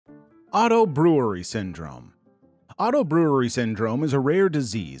Brewery Syndrome. Brewery Syndrome is a rare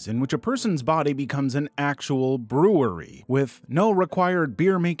disease in which a person's body becomes an actual brewery, with no required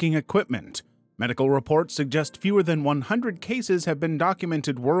beer-making equipment. Medical reports suggest fewer than 100 cases have been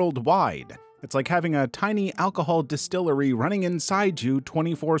documented worldwide. It's like having a tiny alcohol distillery running inside you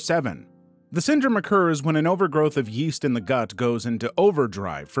 24/7. The syndrome occurs when an overgrowth of yeast in the gut goes into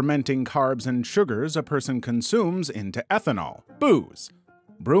overdrive, fermenting carbs and sugars a person consumes into ethanol, booze,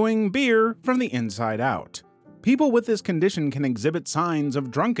 brewing beer from the inside out. People with this condition can exhibit signs of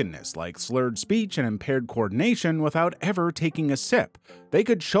drunkenness like slurred speech and impaired coordination without ever taking a sip. They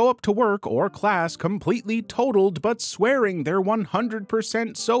could show up to work or class completely totaled but swearing they're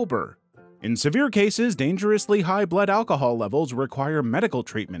 100% sober. In severe cases, dangerously high blood alcohol levels require medical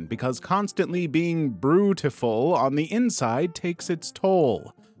treatment because constantly being brewtiful on the inside takes its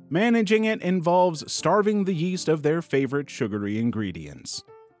toll. Managing it involves starving the yeast of their favorite sugary ingredients.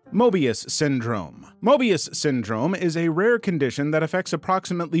 Mobius Syndrome. Mobius Syndrome is a rare condition that affects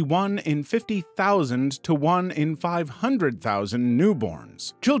approximately 1 in 50,000 to 1 in 500,000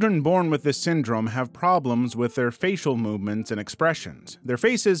 newborns. Children born with this syndrome have problems with their facial movements and expressions. Their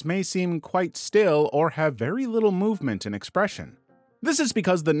faces may seem quite still or have very little movement and expression. This is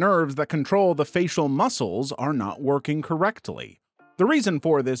because the nerves that control the facial muscles are not working correctly. The reason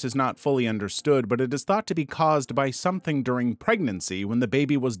for this is not fully understood, but it is thought to be caused by something during pregnancy when the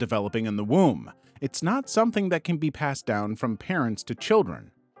baby was developing in the womb. It's not something that can be passed down from parents to children.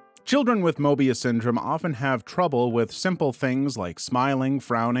 Children with Mobius syndrome often have trouble with simple things like smiling,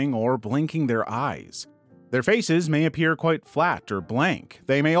 frowning, or blinking their eyes. Their faces may appear quite flat or blank.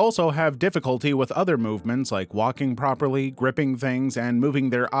 They may also have difficulty with other movements like walking properly, gripping things, and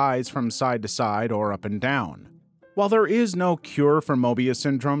moving their eyes from side to side or up and down. While there is no cure for Mobius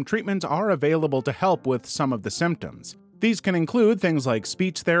syndrome, treatments are available to help with some of the symptoms. These can include things like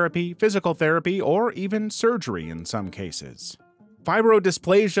speech therapy, physical therapy, or even surgery in some cases.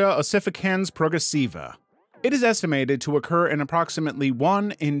 Fibrodysplasia ossificans progressiva. It is estimated to occur in approximately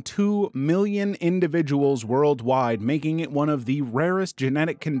 1 in 2 million individuals worldwide, making it one of the rarest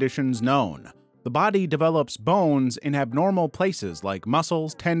genetic conditions known. The body develops bones in abnormal places like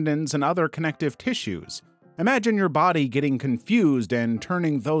muscles, tendons, and other connective tissues. Imagine your body getting confused and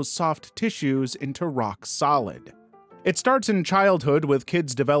turning those soft tissues into rock solid. It starts in childhood with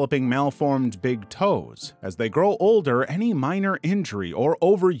kids developing malformed big toes. As they grow older, any minor injury or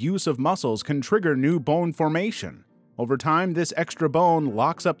overuse of muscles can trigger new bone formation. Over time, this extra bone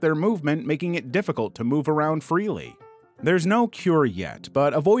locks up their movement, making it difficult to move around freely. There's no cure yet,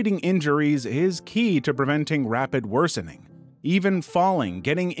 but avoiding injuries is key to preventing rapid worsening. Even falling,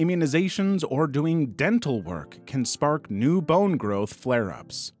 getting immunizations, or doing dental work can spark new bone growth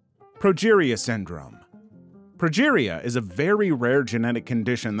flare-ups. Progeria Syndrome. Progeria is a very rare genetic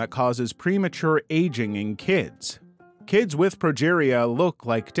condition that causes premature aging in kids. Kids with progeria look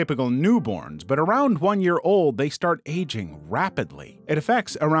like typical newborns, but around 1 year old they start aging rapidly. It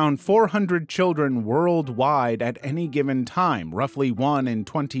affects around 400 children worldwide at any given time, roughly 1 in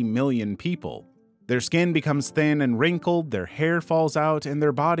 20 million people. Their skin becomes thin and wrinkled, their hair falls out, and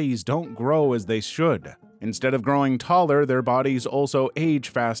their bodies don't grow as they should. Instead of growing taller, their bodies also age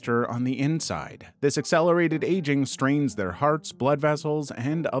faster on the inside. This accelerated aging strains their hearts, blood vessels,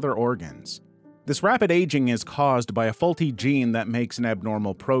 and other organs. This rapid aging is caused by a faulty gene that makes an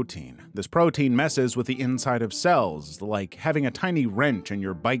abnormal protein. This protein messes with the inside of cells, like having a tiny wrench in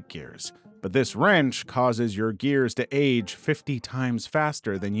your bike gears. But this wrench causes your gears to age 50 times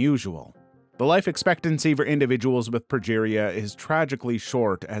faster than usual. The life expectancy for individuals with progeria is tragically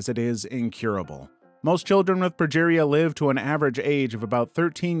short, as it is incurable. Most children with progeria live to an average age of about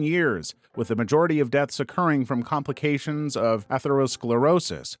 13 years, with the majority of deaths occurring from complications of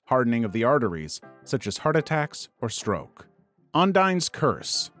atherosclerosis, hardening of the arteries, such as heart attacks or stroke. Ondine's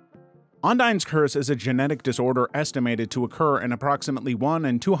curse. Ondine's curse is a genetic disorder estimated to occur in approximately 1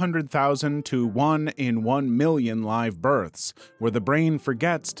 in 200,000 to 1 in 1 million live births, where the brain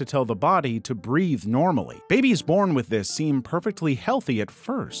forgets to tell the body to breathe normally. Babies born with this seem perfectly healthy at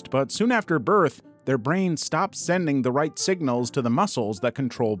first, but soon after birth, their brain stops sending the right signals to the muscles that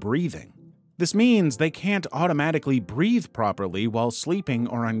control breathing. This means they can't automatically breathe properly while sleeping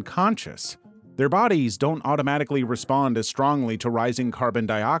or unconscious. Their bodies don't automatically respond as strongly to rising carbon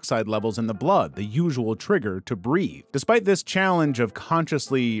dioxide levels in the blood, the usual trigger to breathe. Despite this challenge of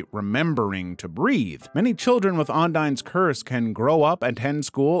consciously remembering to breathe, many children with Ondine's curse can grow up, attend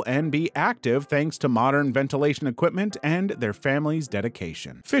school, and be active thanks to modern ventilation equipment and their family's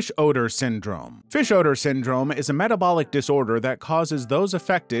dedication. Fish odor syndrome. Fish odor syndrome is a metabolic disorder that causes those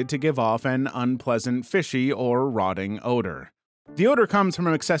affected to give off an unpleasant fishy or rotting odor. The odor comes from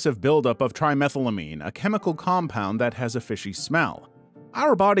an excessive buildup of trimethylamine, a chemical compound that has a fishy smell.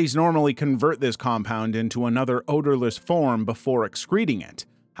 Our bodies normally convert this compound into another odorless form before excreting it.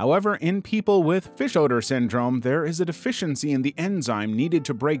 However, in people with fish odor syndrome, there is a deficiency in the enzyme needed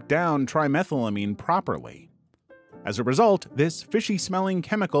to break down trimethylamine properly. As a result, this fishy-smelling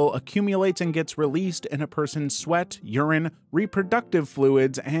chemical accumulates and gets released in a person's sweat, urine, reproductive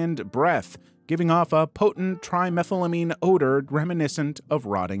fluids, and breath, giving off a potent trimethylamine odor reminiscent of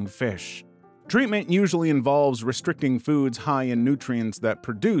rotting fish. Treatment usually involves restricting foods high in nutrients that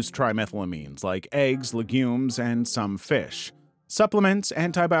produce trimethylamines, like eggs, legumes, and some fish. Supplements,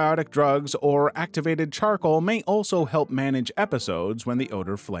 antibiotic drugs, or activated charcoal may also help manage episodes when the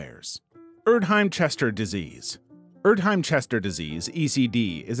odor flares. Erdheim-Chester disease. Erdheim-Chester disease,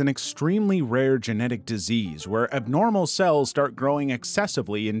 ECD, is an extremely rare genetic disease where abnormal cells start growing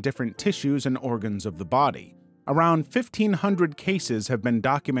excessively in different tissues and organs of the body. Around 1,500 cases have been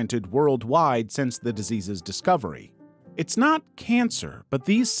documented worldwide since the disease's discovery. It's not cancer, but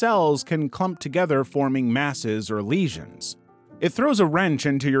these cells can clump together forming masses or lesions. It throws a wrench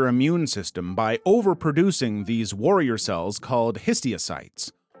into your immune system by overproducing these warrior cells called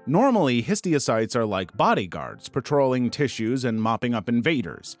histiocytes. Normally, histiocytes are like bodyguards, patrolling tissues and mopping up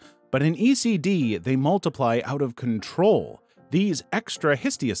invaders. But in ECD, they multiply out of control. These extra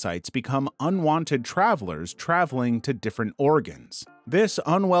histiocytes become unwanted travelers traveling to different organs. This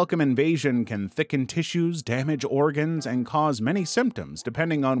unwelcome invasion can thicken tissues, damage organs, and cause many symptoms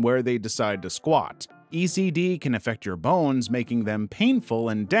depending on where they decide to squat. ECD can affect your bones, making them painful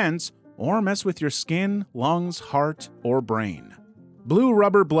and dense, or mess with your skin, lungs, heart, or brain. Blue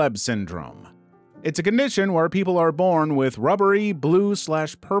rubber bleb syndrome. It's a condition where people are born with rubbery,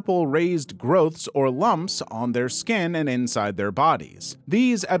 blue/purple raised growths or lumps on their skin and inside their bodies.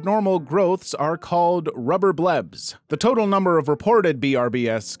 These abnormal growths are called rubber blebs. The total number of reported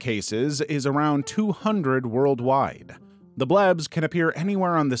BRBS cases is around 200 worldwide. The blebs can appear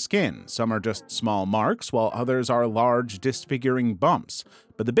anywhere on the skin. Some are just small marks, while others are large, disfiguring bumps.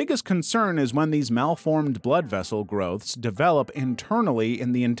 But the biggest concern is when these malformed blood vessel growths develop internally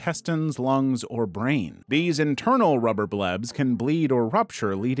in the intestines, lungs, or brain. These internal rubber blebs can bleed or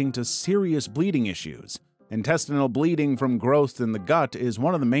rupture, leading to serious bleeding issues. Intestinal bleeding from growths in the gut is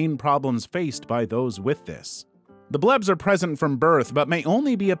one of the main problems faced by those with this. The blebs are present from birth, but may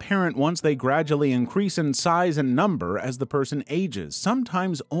only be apparent once they gradually increase in size and number as the person ages,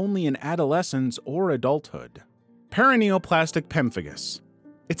 sometimes only in adolescence or adulthood. Paraneoplastic Pimpus.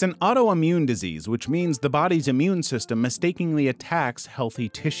 It's an autoimmune disease, which means the body's immune system mistakenly attacks healthy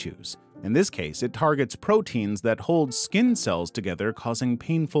tissues. In this case, it targets proteins that hold skin cells together, causing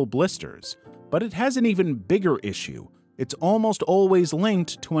painful blisters. But it has an even bigger issue. It's almost always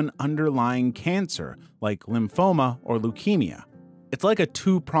linked to an underlying cancer, like lymphoma or leukemia. It's like a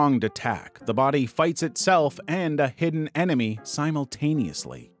two-pronged attack. The body fights itself and a hidden enemy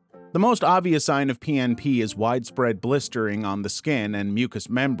simultaneously. The most obvious sign of PNP is widespread blistering on the skin and mucous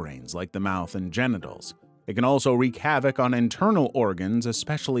membranes, like the mouth and genitals. It can also wreak havoc on internal organs,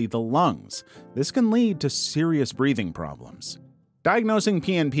 especially the lungs. This can lead to serious breathing problems. Diagnosing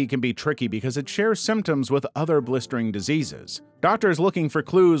PNP can be tricky because it shares symptoms with other blistering diseases. Doctors looking for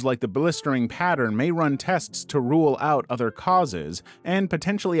clues like the blistering pattern may run tests to rule out other causes and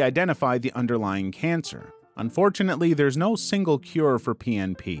potentially identify the underlying cancer. Unfortunately, there's no single cure for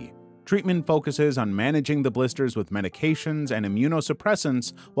PNP. Treatment focuses on managing the blisters with medications and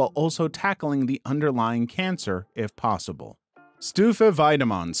immunosuppressants while also tackling the underlying cancer if possible.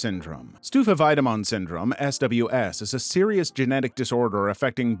 Stua-Viton syndrome. Stua-Viton syndrome, SWS, is a serious genetic disorder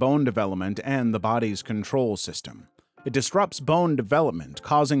affecting bone development and the body's control system. It disrupts bone development,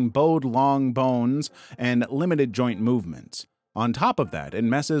 causing bowed-long bones and limited joint movements. On top of that, it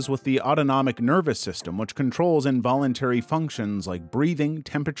messes with the autonomic nervous system, which controls involuntary functions like breathing,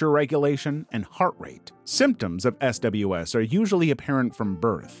 temperature regulation, and heart rate. Symptoms of SWS are usually apparent from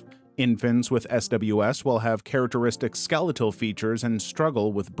birth. Infants with SWS will have characteristic skeletal features and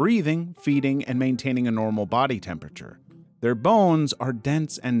struggle with breathing, feeding, and maintaining a normal body temperature. Their bones are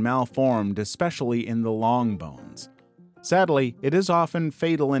dense and malformed, especially in the long bones. Sadly, it is often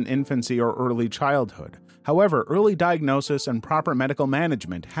fatal in infancy or early childhood. However, early diagnosis and proper medical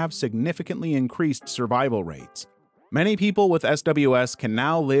management have significantly increased survival rates. Many people with SWS can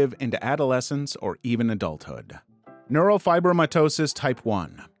now live into adolescence or even adulthood. Neurofibromatosis Type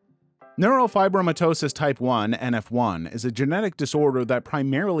 1. Neurofibromatosis Type 1, NF1, is a genetic disorder that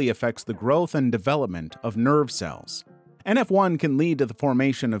primarily affects the growth and development of nerve cells. NF1 can lead to the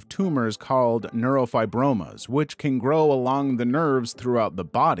formation of tumors called neurofibromas, which can grow along the nerves throughout the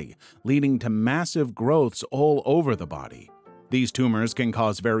body, leading to massive growths all over the body. These tumors can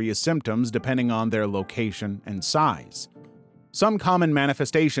cause various symptoms depending on their location and size. Some common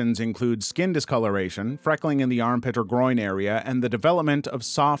manifestations include skin discoloration, freckling in the armpit or groin area, and the development of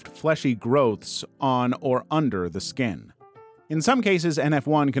soft, fleshy growths on or under the skin. In some cases,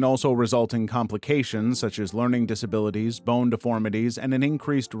 NF1 can also result in complications such as learning disabilities, bone deformities, and an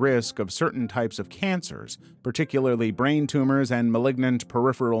increased risk of certain types of cancers, particularly brain tumors and malignant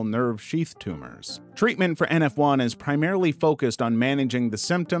peripheral nerve sheath tumors. Treatment for NF1 is primarily focused on managing the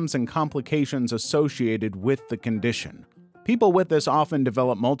symptoms and complications associated with the condition. People with this often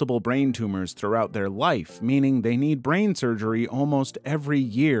develop multiple brain tumors throughout their life, meaning they need brain surgery almost every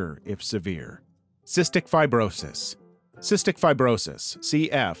year if severe. Cystic fibrosis. Cystic fibrosis,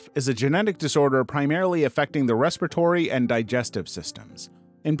 CF, is a genetic disorder primarily affecting the respiratory and digestive systems.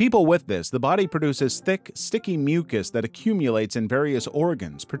 In people with this, the body produces thick, sticky mucus that accumulates in various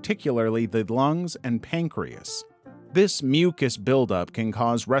organs, particularly the lungs and pancreas. This mucus buildup can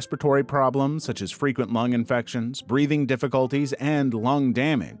cause respiratory problems such as frequent lung infections, breathing difficulties, and lung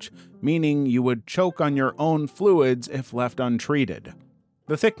damage, meaning you would choke on your own fluids if left untreated.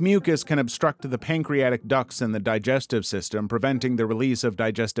 The thick mucus can obstruct the pancreatic ducts in the digestive system, preventing the release of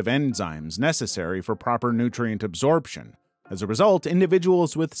digestive enzymes necessary for proper nutrient absorption. As a result,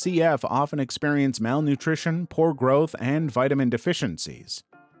 individuals with CF often experience malnutrition, poor growth, and vitamin deficiencies.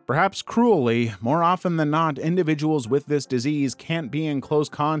 Perhaps cruelly, more often than not, individuals with this disease can't be in close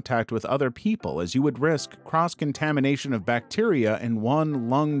contact with other people, as you would risk cross-contamination of bacteria in one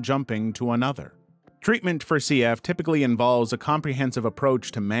lung jumping to another. Treatment for CF typically involves a comprehensive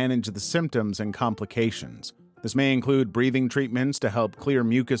approach to manage the symptoms and complications. This may include breathing treatments to help clear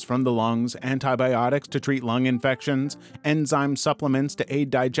mucus from the lungs, antibiotics to treat lung infections, enzyme supplements to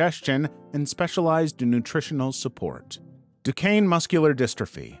aid digestion, and specialized nutritional support. Decay muscular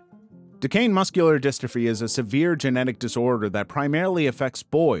dystrophy. Decay muscular dystrophy is a severe genetic disorder that primarily affects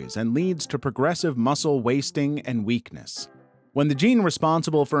boys and leads to progressive muscle wasting and weakness. When the gene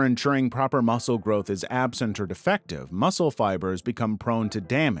responsible for ensuring proper muscle growth is absent or defective, muscle fibers become prone to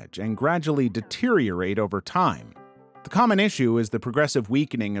damage and gradually deteriorate over time. The common issue is the progressive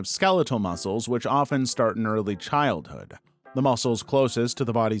weakening of skeletal muscles, which often start in early childhood. The muscles closest to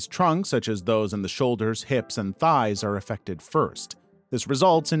the body's trunk, such as those in the shoulders, hips, and thighs, are affected first. This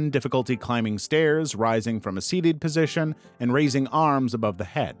results in difficulty climbing stairs, rising from a seated position, and raising arms above the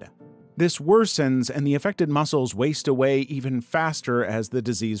head. This worsens, and the affected muscles waste away even faster as the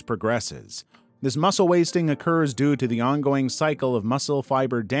disease progresses. This muscle wasting occurs due to the ongoing cycle of muscle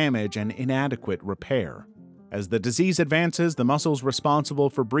fiber damage and inadequate repair. As the disease advances, the muscles responsible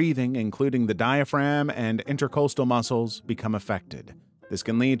for breathing, including the diaphragm and intercostal muscles, become affected. This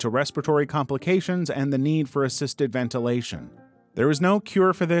can lead to respiratory complications and the need for assisted ventilation. There is no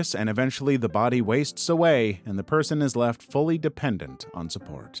cure for this, and eventually the body wastes away and the person is left fully dependent on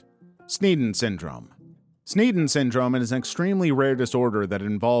support. Stren Syndrome. Stren Syndrome is an extremely rare disorder that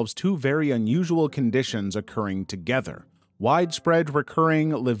involves two very unusual conditions occurring together: widespread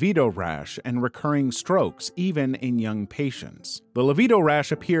recurring livido rash and recurring strokes, even in young patients. The livido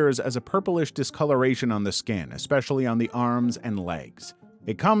rash appears as a purplish discoloration on the skin, especially on the arms and legs.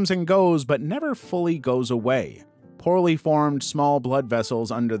 It comes and goes, but never fully goes away. Poorly formed small blood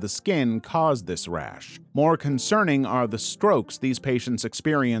vessels under the skin cause this rash. More concerning are the strokes these patients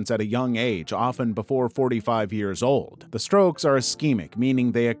experience at a young age, often before 45 years old. The strokes are ischemic,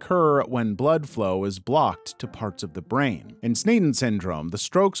 meaning they occur when blood flow is blocked to parts of the brain. In Stren syndrome, the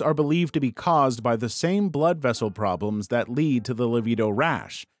strokes are believed to be caused by the same blood vessel problems that lead to the livido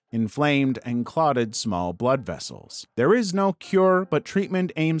rash: inflamed and clotted small blood vessels. There is no cure, but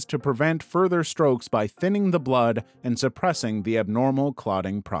treatment aims to prevent further strokes by thinning the blood and suppressing the abnormal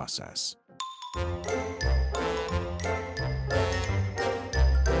clotting process.